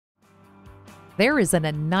There isn't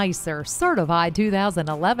a nicer certified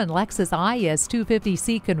 2011 Lexus IS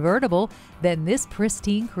 250C convertible than this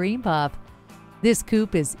pristine cream puff. This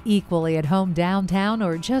coupe is equally at home downtown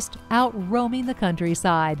or just out roaming the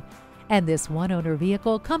countryside. And this one-owner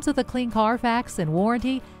vehicle comes with a clean CARFAX and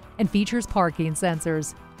warranty and features parking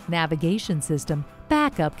sensors, navigation system,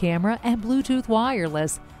 backup camera, and Bluetooth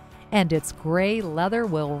wireless. And its gray leather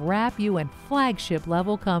will wrap you in flagship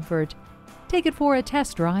level comfort. Take it for a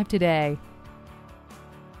test drive today.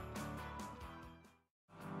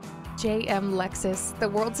 JM Lexus, the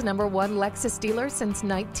world's #1 Lexus dealer since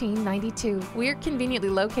 1992. We're conveniently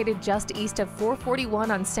located just east of 441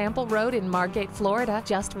 on Sample Road in Margate, Florida,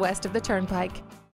 just west of the Turnpike.